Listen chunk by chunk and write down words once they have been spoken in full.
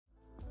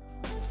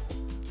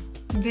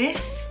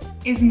This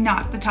is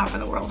not the top of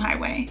the world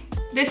highway.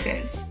 This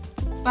is,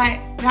 but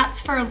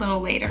that's for a little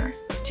later.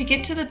 To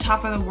get to the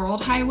top of the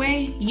world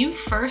highway, you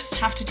first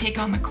have to take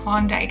on the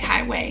Klondike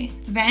Highway,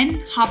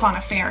 then hop on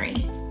a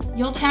ferry.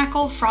 You'll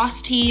tackle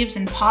frost heaves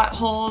and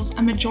potholes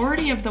a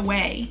majority of the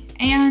way,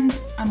 and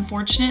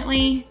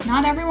unfortunately,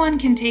 not everyone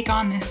can take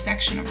on this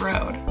section of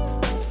road.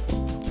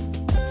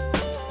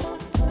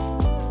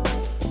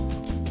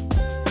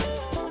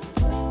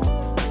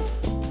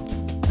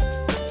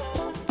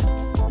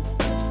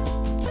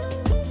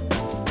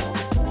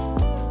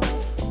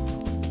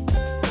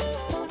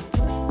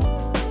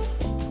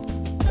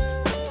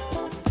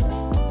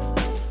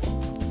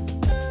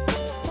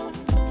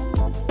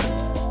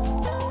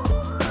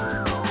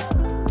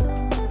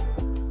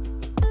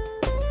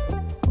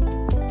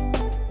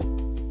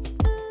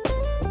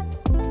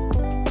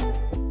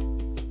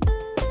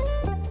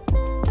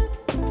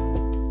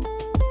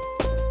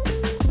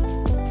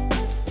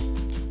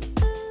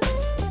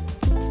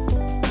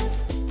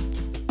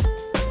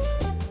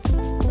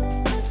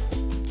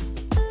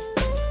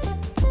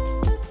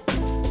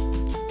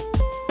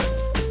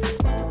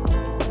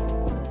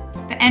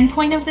 The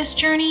endpoint of this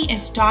journey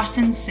is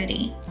Dawson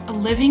City, a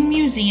living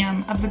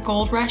museum of the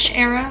Gold Rush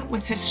era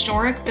with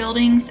historic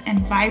buildings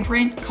and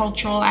vibrant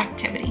cultural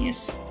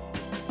activities.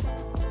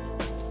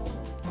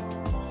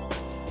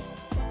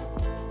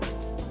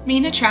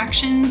 Main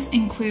attractions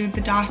include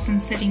the Dawson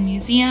City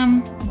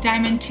Museum,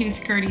 Diamond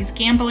Tooth Gertie's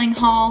Gambling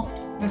Hall,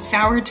 the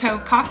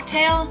SourToe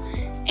Cocktail,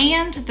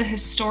 and the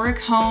historic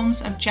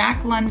homes of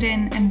Jack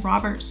London and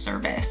Robert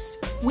Service.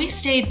 We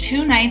stayed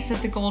 2 nights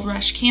at the Gold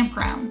Rush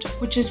campground,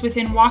 which is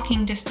within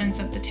walking distance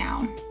of the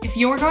town. If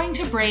you're going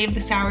to brave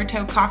the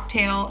SourToe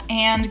Cocktail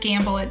and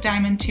gamble at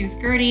Diamond Tooth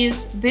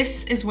Gertie's,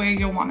 this is where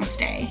you'll want to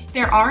stay.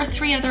 There are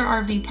 3 other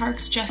RV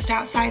parks just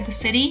outside the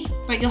city,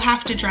 but you'll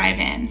have to drive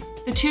in.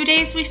 The 2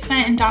 days we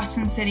spent in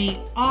Dawson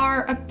City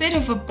are a bit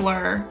of a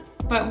blur,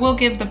 but we'll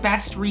give the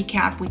best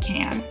recap we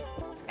can.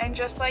 And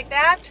just like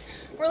that,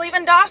 we're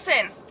leaving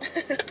Dawson.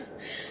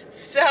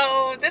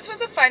 So this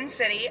was a fun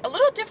city, a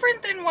little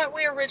different than what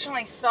we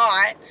originally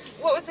thought.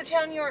 What was the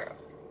town you were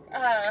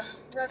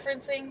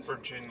referencing?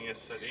 Virginia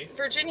City.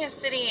 Virginia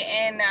City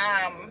in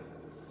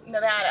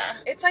Nevada.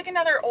 It's like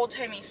another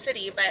old-timey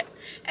city, but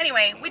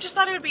anyway, we just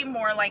thought it would be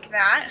more like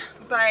that.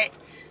 But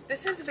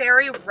this is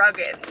very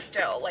rugged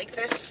still. Like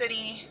this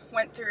city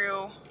went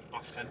through...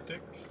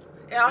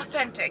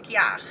 Authentic,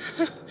 yeah.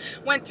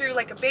 Went through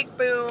like a big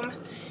boom,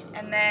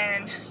 and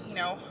then, you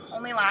know,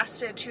 only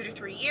lasted 2 to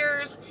 3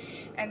 years,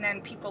 and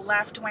then people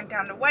left, went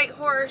down to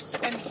Whitehorse,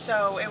 and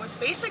so it was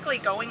basically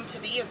going to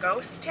be a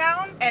ghost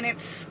town, and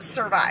it's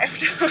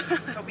survived.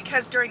 So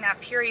because during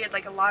that period,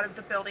 like a lot of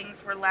the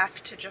buildings were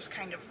left to just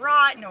kind of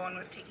rot, no one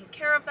was taking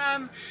care of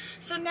them.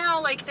 So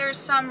now like there's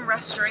some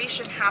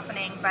restoration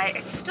happening, but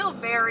it's still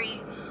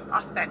very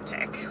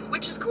authentic,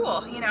 which is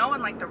cool, you know,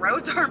 and like the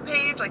roads aren't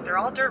paved, like they're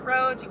all dirt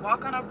roads, you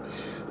walk on a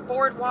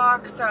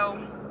boardwalk.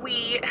 So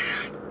we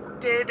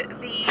did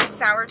the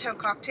SourToe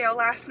Cocktail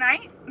last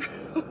night,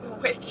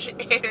 which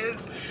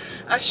is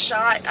a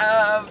shot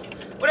of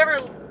whatever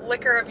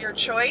liquor of your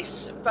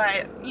choice,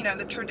 but you know,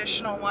 the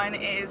traditional one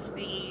is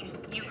the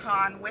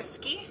Yukon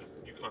whiskey.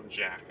 Yukon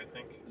Jack, I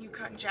think.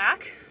 Yukon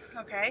Jack,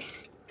 okay.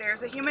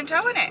 There's a human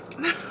toe in it.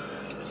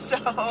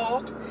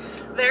 So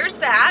there's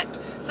that.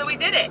 So we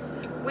did it.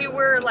 We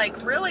were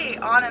like really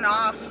on and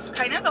off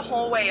kind of the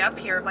whole way up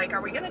here. Like,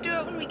 are we gonna do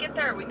it when we get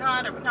there? Are we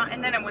not? Are we not?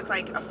 And then it was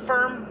like a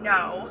firm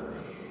no.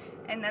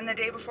 And then the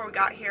day before we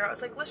got here, I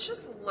was like, let's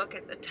just look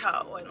at the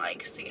toe and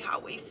like see how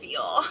we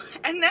feel.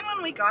 And then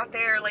when we got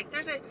there, like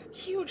there's a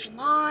huge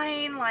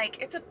line,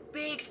 like it's a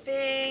big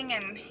thing,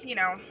 and you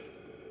know.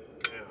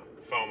 Yeah,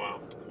 FOMO.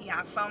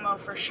 Yeah, FOMO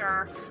for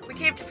sure. We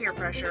caved to peer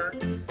pressure.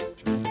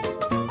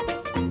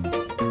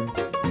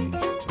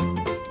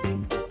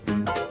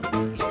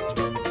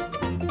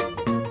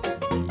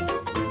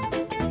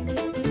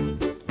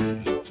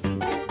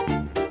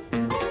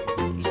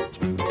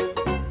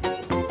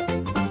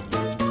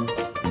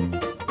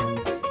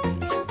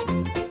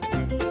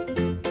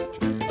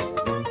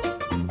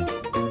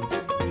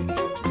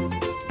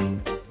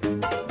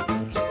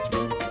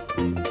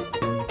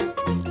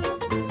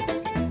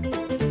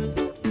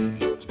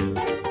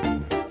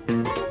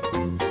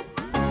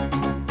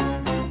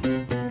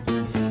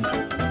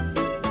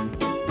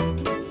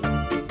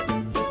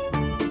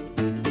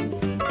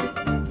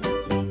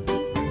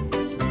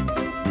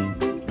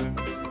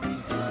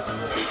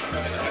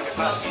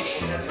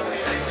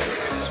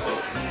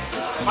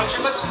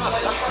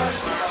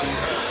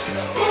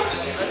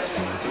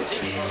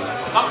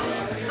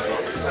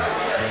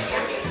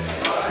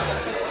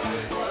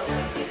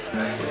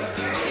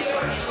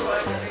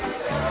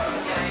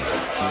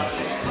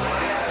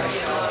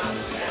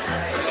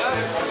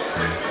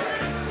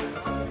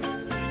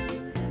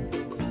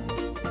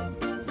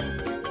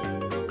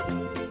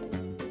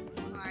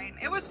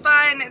 It was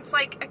fun. It's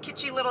like a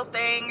kitschy little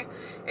thing.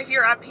 If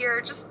you're up here,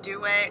 just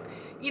do it.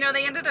 You know,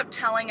 they ended up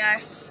telling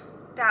us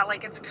that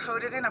like it's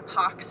coated in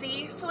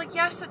epoxy. So like,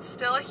 yes, it's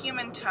still a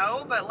human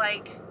toe, but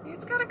like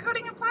it's got a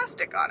coating of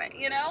plastic on it,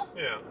 you know?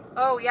 Yeah.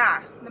 Oh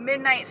yeah, the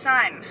midnight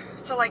sun.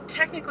 So like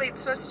technically it's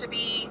supposed to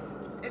be,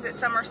 is it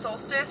summer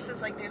solstice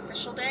is like the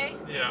official day?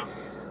 Yeah.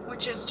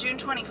 Which is June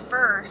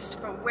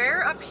 21st, but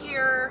we're up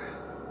here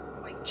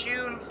like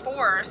June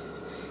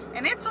 4th,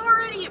 and it's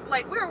already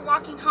like, we were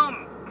walking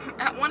home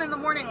at 1 in the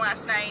morning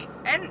last night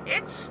and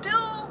it's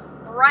still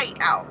bright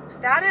out.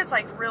 That is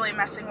like really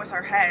messing with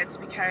our heads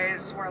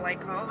because we're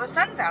like, well, the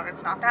sun's out,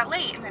 it's not that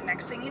late, and the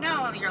next thing you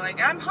know, you're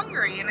like, I'm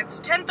hungry and it's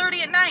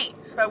 10:30 at night.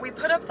 But we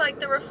put up like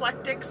the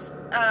reflectix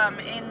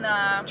in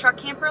the truck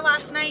camper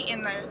last night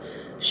in the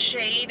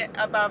shade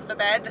above the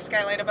bed, the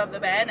skylight above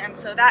the bed, and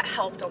so that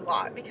helped a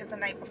lot because the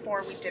night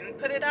before we didn't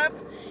put it up,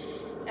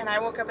 and I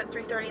woke up at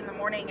 3:30 in the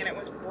morning and it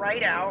was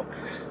bright out,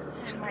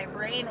 and my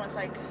brain was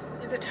like,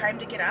 is it time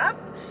to get up?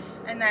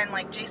 And then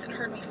like Jason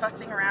heard me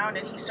futzing around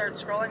and he started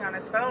scrolling on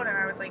his phone, and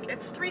I was like,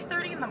 it's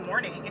 3:30 in the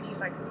morning, and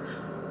he's like,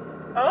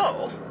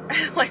 oh,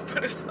 and like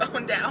put his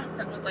phone down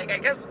and was like, I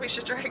guess we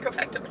should try to go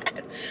back to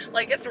bed.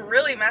 Like, it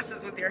really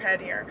messes with your head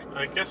here.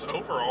 I guess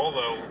overall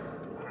though,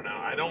 I don't know,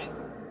 I don't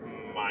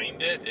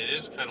mind it. It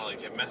is kind of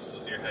like it messes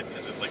with your head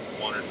because it's like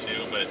 1 or 2,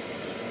 but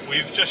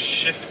we've just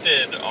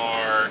shifted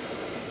our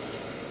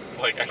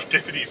like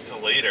activities to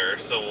later.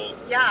 So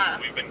yeah,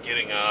 we've been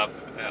getting up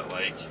at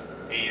like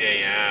 8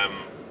 a.m.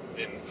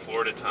 in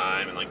Florida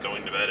time and like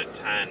going to bed at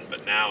 10,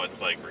 but now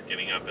it's like we're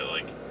getting up at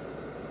like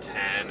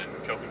 10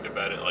 and going to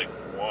bed at like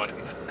 1.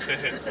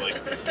 It's like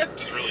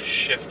just really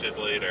shifted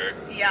later.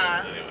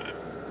 Yeah. Anyway.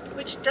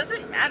 Which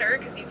doesn't matter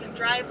because you can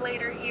drive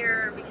later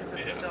here because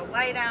it's still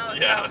light out.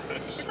 Yeah, so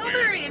it's all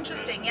very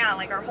interesting. Yeah,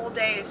 like our whole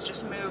day is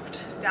just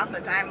moved down the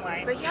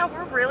timeline. But yeah,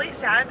 we're really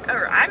sad,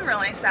 or I'm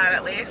really sad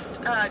at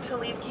least, to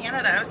leave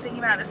Canada. I was thinking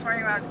about it this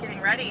morning when I was getting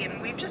ready, and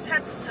we've just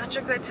had such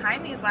a good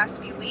time these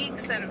last few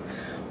weeks, and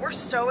we're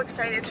so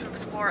excited to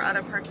explore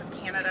other parts of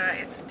Canada.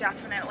 It's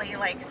definitely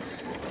like,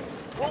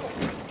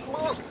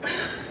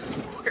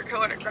 we're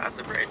going across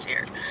a bridge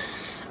here.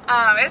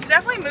 It's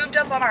definitely moved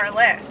up on our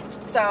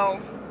list,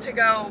 so to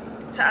go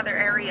to other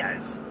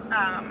areas.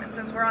 And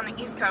since we're on the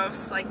East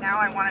Coast, like now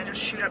I want to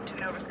just shoot up to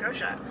Nova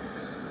Scotia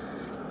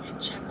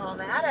and check all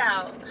that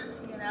out,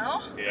 you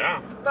know?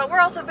 Yeah. But we're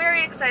also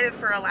very excited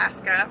for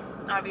Alaska,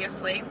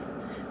 obviously.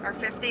 Our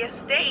 50th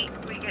state,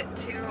 we get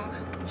to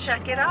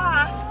check it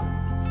off.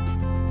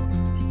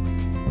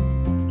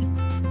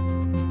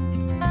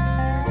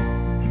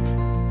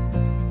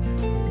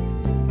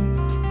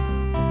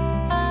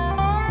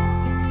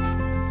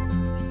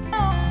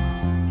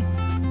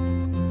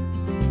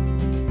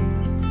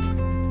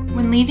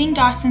 When leaving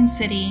Dawson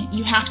City,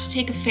 you have to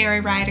take a ferry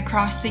ride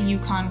across the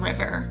Yukon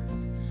River.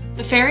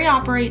 The ferry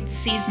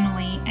operates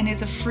seasonally and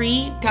is a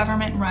free,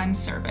 government-run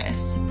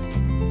service.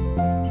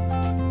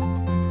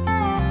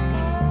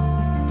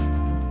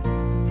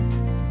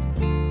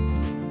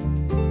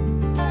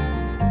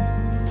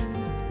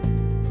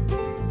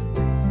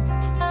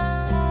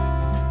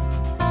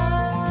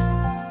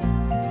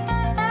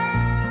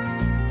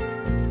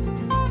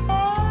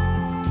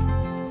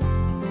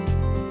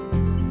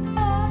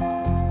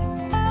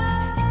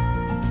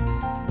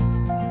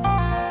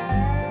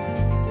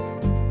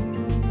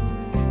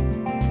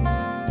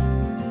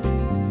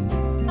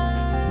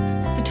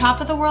 The Top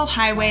of the World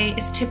Highway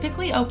is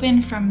typically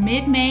open from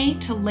mid-May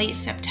to late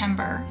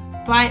September,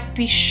 but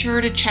be sure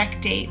to check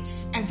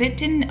dates, as it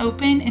didn't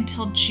open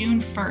until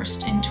June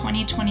 1st in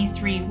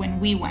 2023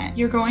 when we went.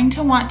 You're going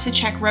to want to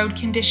check road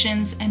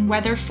conditions and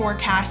weather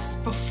forecasts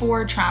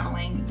before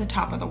traveling the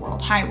Top of the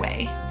World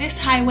Highway. This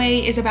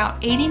highway is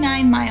about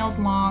 89 miles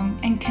long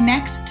and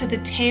connects to the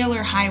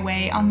Taylor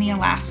Highway on the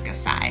Alaska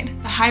side.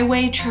 The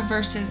highway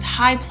traverses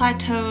high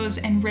plateaus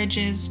and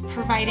ridges,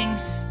 providing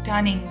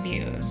stunning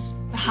views.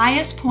 The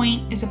highest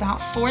point is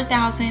about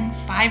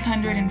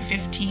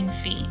 4,515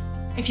 feet.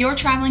 If you're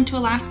traveling to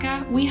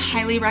Alaska, we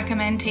highly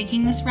recommend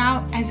taking this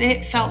route as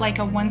it felt like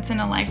a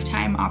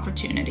once-in-a-lifetime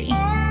opportunity.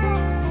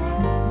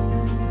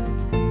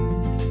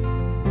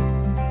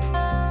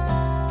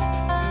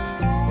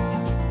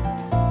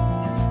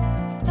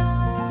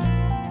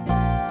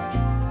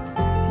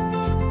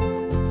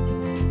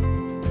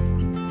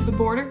 The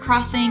border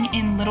crossing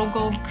in Little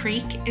Gold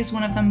Creek is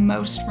one of the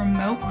most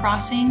remote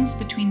crossings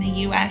between the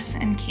US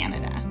and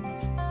Canada.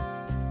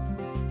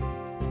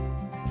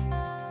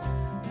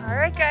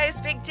 Alright guys,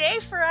 big day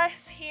for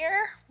us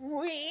here.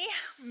 We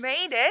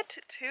made it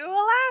to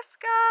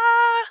Alaska!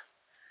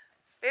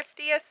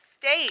 50th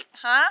state,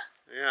 huh?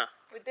 Yeah.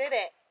 We did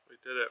it. We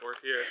did it. We're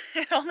here.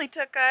 It only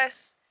took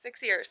us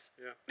 6 years.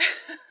 Yeah.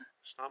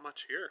 There's not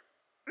much here.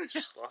 It's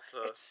just lots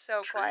of It's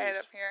so trees. quiet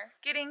up here.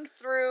 Getting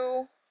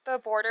through the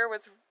border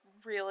was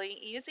really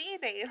easy.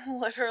 They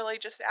literally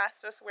just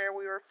asked us where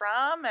we were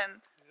from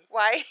and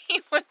why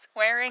he was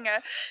wearing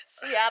a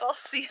Seattle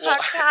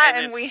Seahawks hat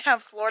and we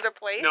have Florida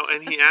plates. No,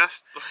 and he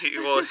asked, like,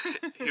 well,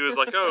 he was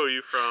like, oh, are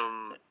you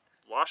from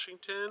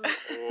Washington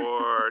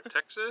or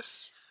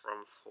Texas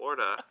from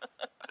Florida.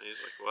 And he's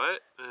like,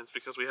 what? And it's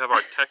because we have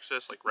our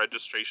Texas like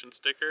registration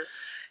sticker.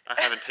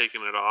 I haven't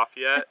taken it off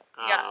yet.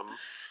 Yeah.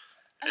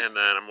 And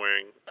then I'm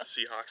wearing a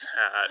Seahawks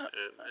hat.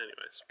 And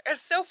anyways.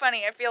 It's so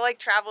funny. I feel like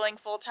traveling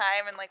full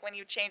time and like when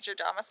you change your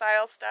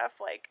domicile stuff,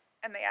 like,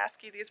 and they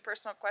ask you these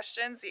personal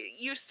questions,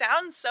 you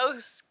sound so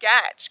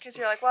sketch because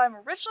you're like, well, I'm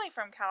originally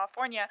from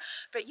California,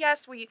 but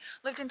yes, we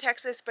lived in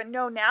Texas, but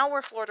no, now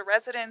we're Florida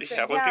residents.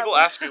 Yeah, and when people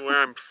ask me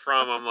where I'm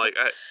from, I'm like,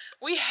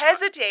 we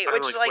hesitate,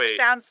 which like wait,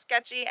 sounds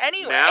sketchy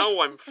anyway.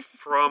 now I'm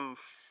from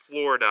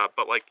Florida,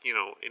 but like, you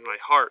know, in my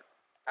heart.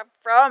 I'm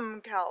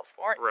from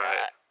California.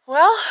 Right.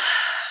 Well,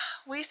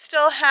 we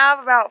still have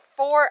about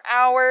 4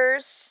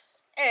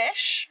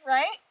 hours-ish,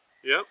 right?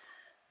 Yep.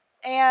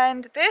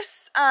 And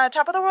this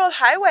top of the world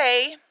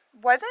highway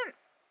wasn't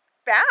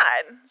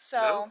bad, so...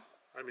 No.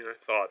 I mean, I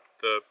thought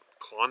the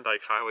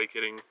Klondike Highway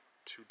getting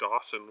to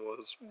Dawson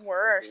was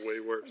worse. Way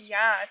worse.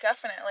 Yeah,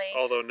 definitely.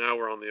 Although now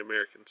we're on the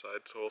American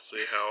side, so we'll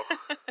see how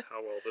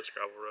well this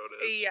gravel road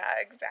is. Yeah,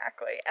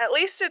 exactly. At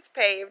least it's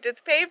paved. It's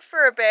paved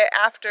for a bit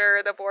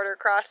after the border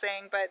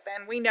crossing, but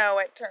then we know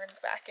it turns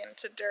back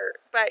into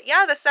dirt. But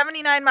yeah, the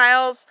 79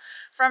 miles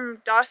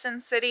from Dawson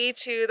City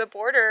to the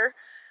border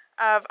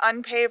of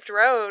unpaved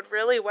road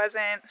really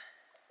wasn't...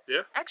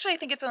 Yeah. Actually, I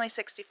think it's only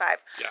 65.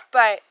 Yeah.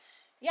 But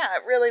yeah,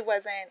 it really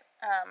wasn't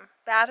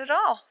bad at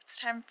all. It's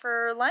time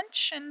for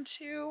lunch and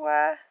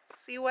to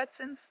see what's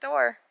in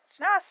store.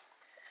 Snuff,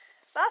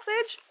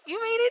 sausage, you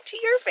made it to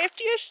your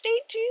 50th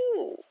state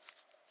too.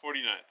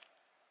 49.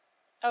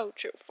 Oh,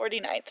 true.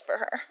 49th for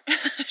her.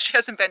 She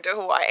hasn't been to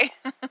Hawaii.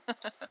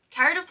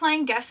 Tired of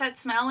playing Guess That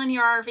Smell in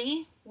your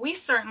RV? We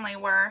certainly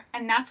were,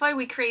 and that's why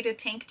we created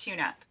Tank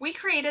Tune-Up. We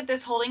created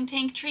this holding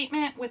tank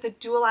treatment with a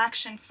dual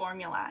action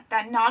formula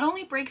that not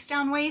only breaks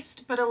down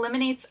waste, but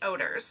eliminates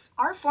odors.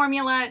 Our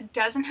formula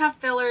doesn't have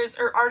fillers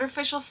or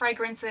artificial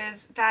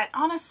fragrances that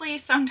honestly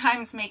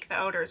sometimes make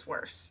the odors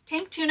worse.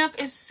 Tank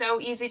Tune-Up is so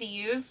easy to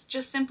use,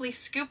 just simply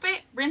scoop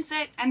it, rinse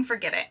it, and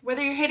forget it.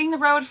 Whether you're hitting the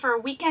road for a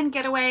weekend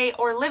getaway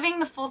or living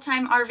the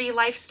full-time RV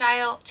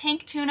lifestyle,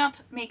 Tank Tune-Up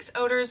makes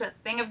odors a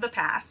thing of the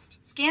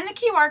past. Scan the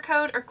QR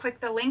code or click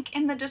the link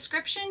in the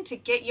description to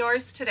get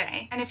yours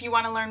today. And if you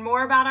want to learn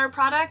more about our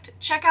product,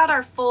 check out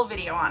our full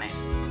video on it.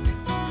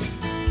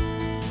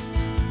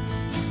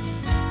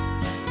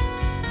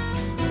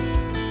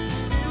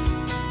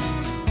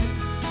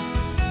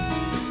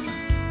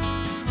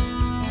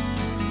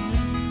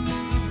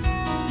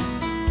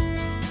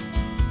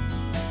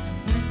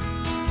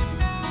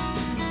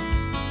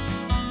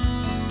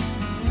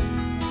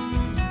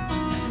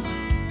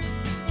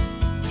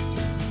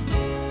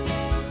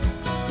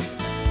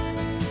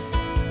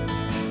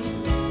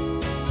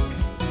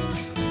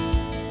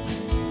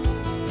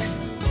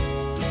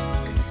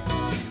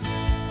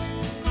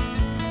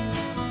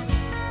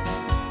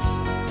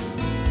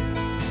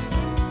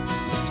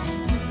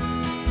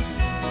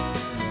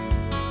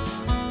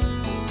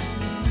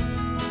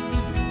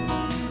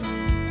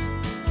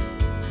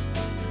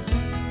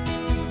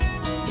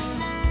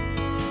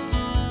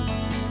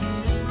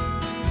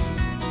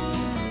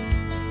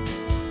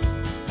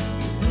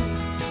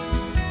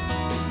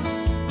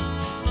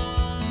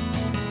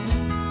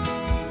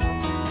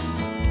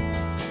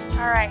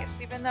 Alright,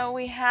 so even though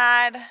we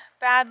had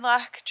bad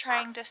luck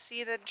trying to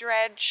see the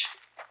dredge,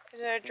 is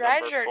it a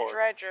dredge or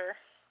dredger?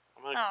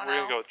 We're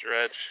gonna go with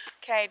dredge.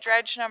 Okay,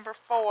 dredge number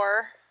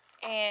 4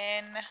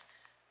 in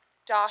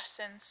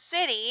Dawson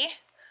City.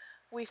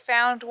 We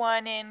found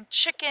one in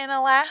Chicken,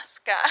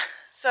 Alaska.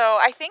 So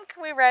I think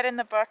we read in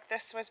the book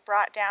this was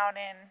brought down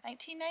in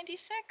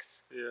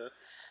 1996. Yeah.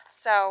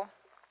 So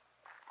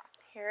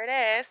here it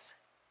is.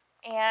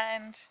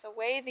 And the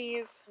way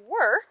these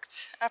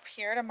worked up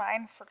here to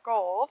mine for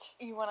gold,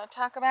 you want to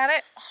talk about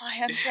it?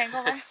 I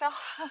untangle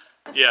myself.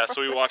 Yeah,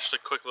 so we watched a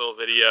quick little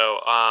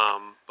video,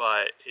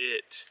 but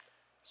it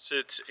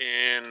sits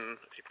in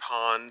a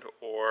pond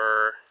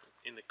or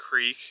in the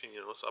creek,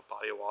 you know, it's a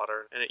body of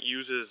water, and it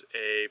uses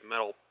a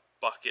metal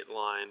bucket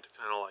line to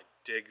kind of like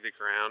dig the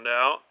ground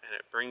out, and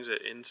it brings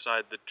it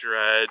inside the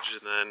dredge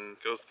and then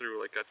goes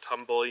through like a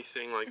tumbly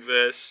thing like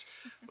this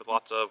with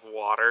lots of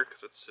water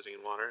because it's sitting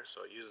in water,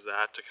 so it uses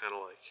that to kind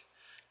of like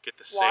get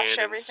the sand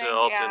and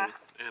silt, yeah.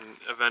 and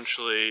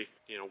eventually,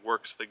 you know,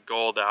 works the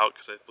gold out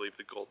because I believe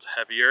the gold's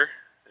heavier,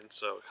 and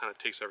so it kind of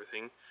takes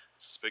everything.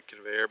 It's this big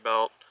conveyor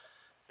belt,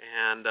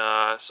 and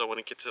so when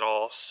it gets it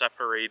all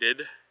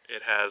separated,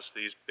 it has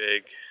these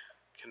big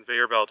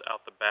conveyor belt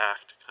out the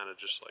back to kind of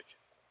just like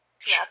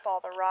drop all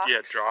the rocks.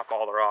 Yeah, drop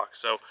all the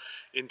rocks. So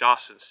in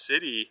Dawson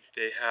City,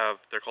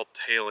 they're called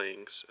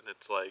tailings, and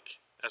it's like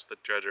as the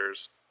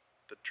dredges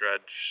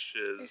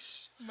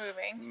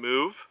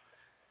move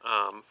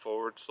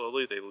forward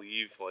slowly, they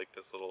leave like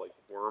this little like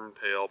worm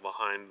tail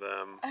behind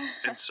them.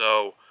 And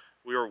so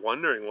we were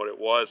wondering what it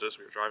was as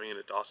we were driving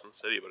into Dawson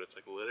City, but it's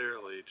like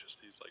literally just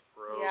these like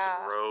rows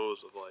and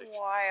rows of like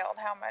wild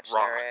how much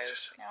rocks. there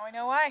is. Now we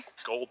know why.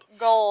 Gold.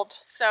 Gold.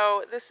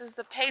 So this is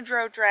the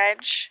Pedro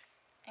dredge,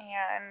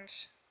 and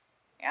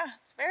Yeah,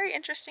 it's a very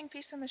interesting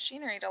piece of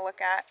machinery to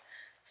look at.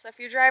 So if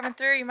you're driving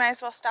through, you might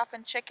as well stop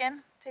and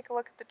chicken, take a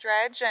look at the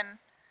dredge, and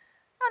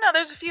oh no,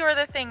 there's a few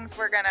other things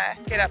we're gonna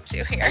get up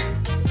to here.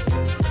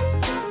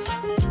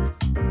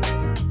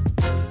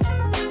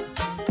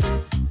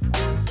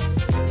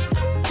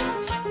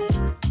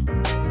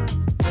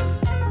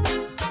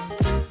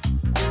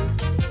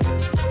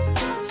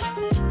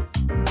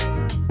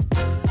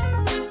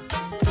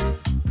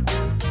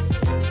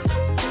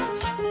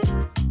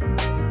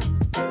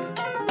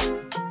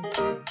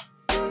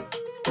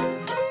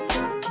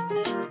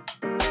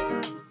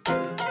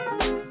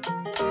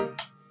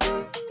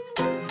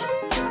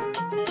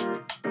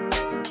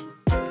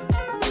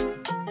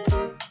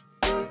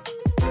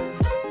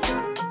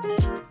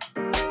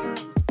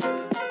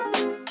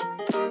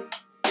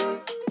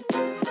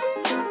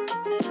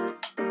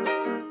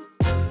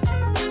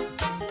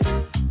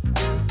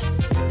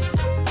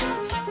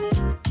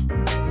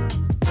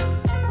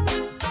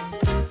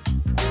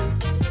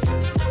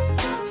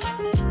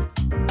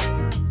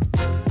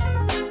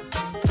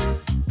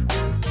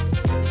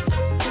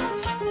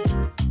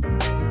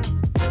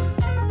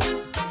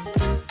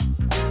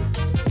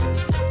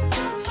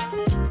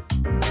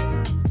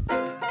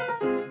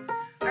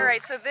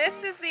 So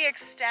this is the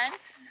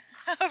extent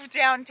of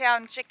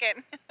downtown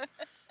chicken.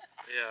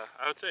 Yeah,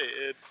 I would say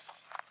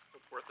it's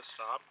worth a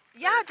stop.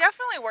 Yeah,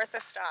 definitely worth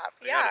a stop.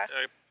 They got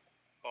a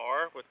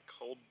bar with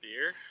cold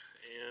beer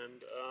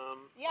and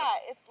yeah,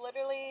 it's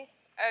literally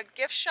a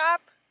gift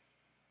shop,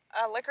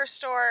 a liquor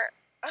store,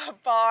 a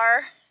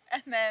bar,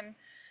 and then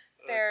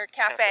their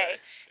cafe.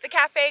 The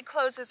cafe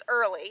closes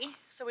early,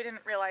 so we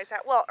didn't realize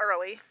that. Well,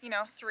 early, you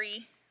know,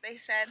 3, they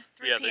said,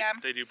 3 p.m. Yeah,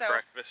 they do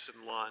breakfast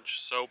and lunch.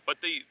 So, but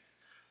the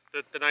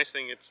nice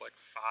thing, it's like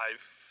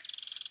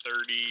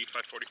 5:30,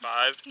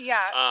 5:45.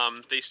 Yeah.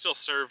 They still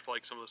served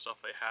like some of the stuff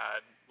they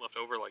had left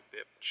over, like they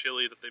had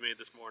chili that they made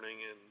this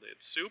morning, and they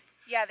had soup.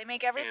 Yeah, they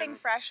make everything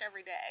fresh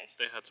every day.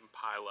 They had some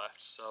pie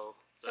left, so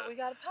we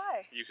got a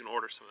pie. You can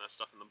order some of that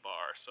stuff in the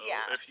bar. So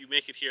yeah. If you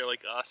make it here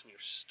like us and you're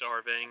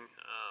starving,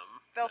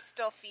 they'll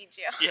still feed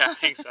you. Yeah,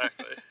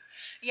 exactly.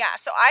 Yeah,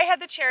 so I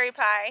had the cherry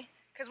pie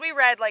because we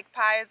read like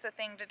pie is the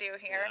thing to do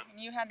here, and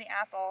you had the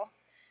apple.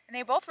 And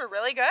they both were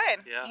really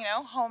good. Yeah. You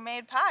know,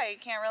 homemade pie. You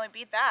can't really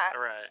beat that.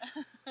 All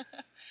right.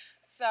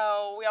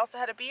 So we also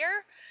had a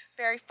beer.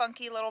 Very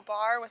funky little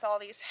bar with all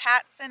these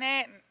hats in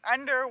it and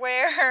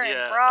underwear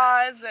and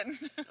bras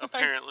and.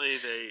 Apparently,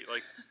 they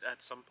like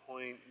at some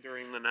point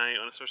during the night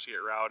when it starts to get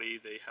rowdy,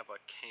 they have a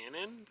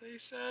cannon. They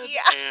said.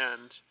 Yeah.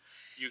 And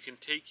you can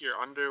take your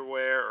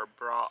underwear or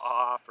bra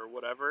off or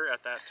whatever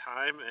at that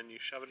time, and you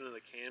shove it into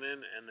the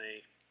cannon, and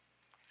they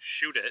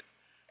shoot it.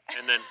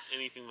 And then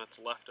anything that's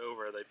left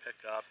over, they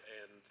pick up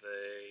and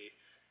they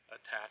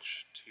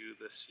attach to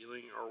the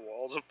ceiling or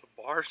walls of the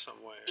bar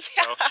somewhere.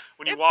 Yeah, so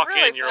when you walk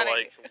really in, you're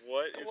like,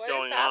 what is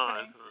going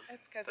on?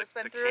 It's because it's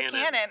been through a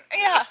cannon.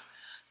 Yeah.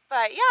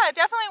 But yeah,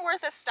 definitely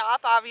worth a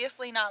stop.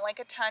 Obviously not like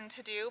a ton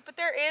to do, but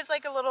there is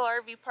like a little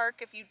RV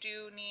park if you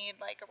do need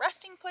like a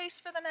resting place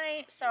for the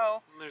night.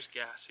 So and there's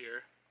gas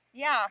here.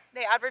 Yeah,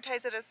 they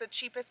advertise it as the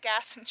cheapest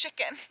gas in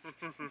chicken.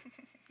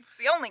 It's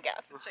the only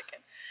gas in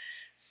chicken.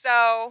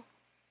 So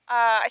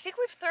I think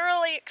we've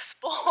thoroughly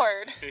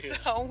explored,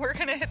 so we're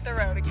gonna hit the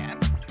road again.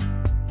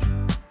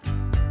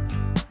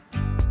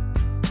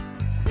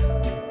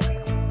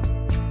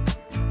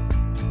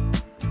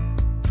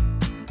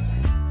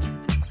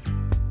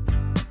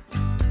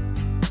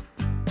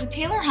 The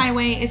Taylor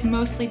Highway is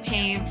mostly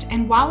paved,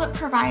 and while it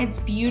provides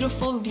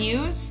beautiful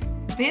views,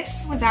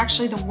 this was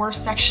actually the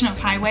worst section of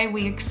highway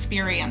we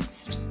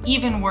experienced,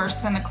 even worse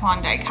than the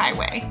Klondike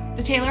Highway.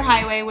 The Taylor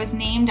Highway was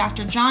named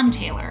after John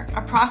Taylor,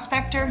 a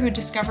prospector who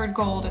discovered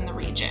gold in the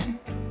region.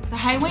 The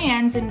highway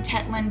ends in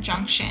Tetland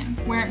Junction,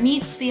 where it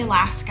meets the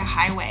Alaska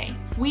Highway.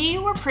 We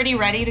were pretty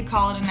ready to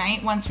call it a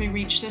night once we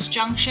reached this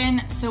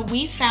junction, so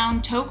we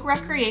found Toke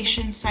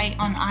Recreation Site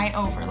on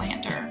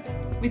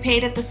iOverlander. We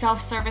paid at the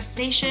self-service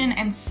station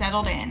and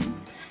settled in.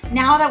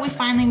 Now that we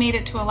finally made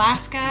it to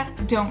Alaska,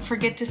 don't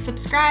forget to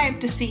subscribe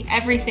to see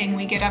everything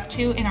we get up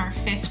to in our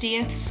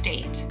 50th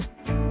state.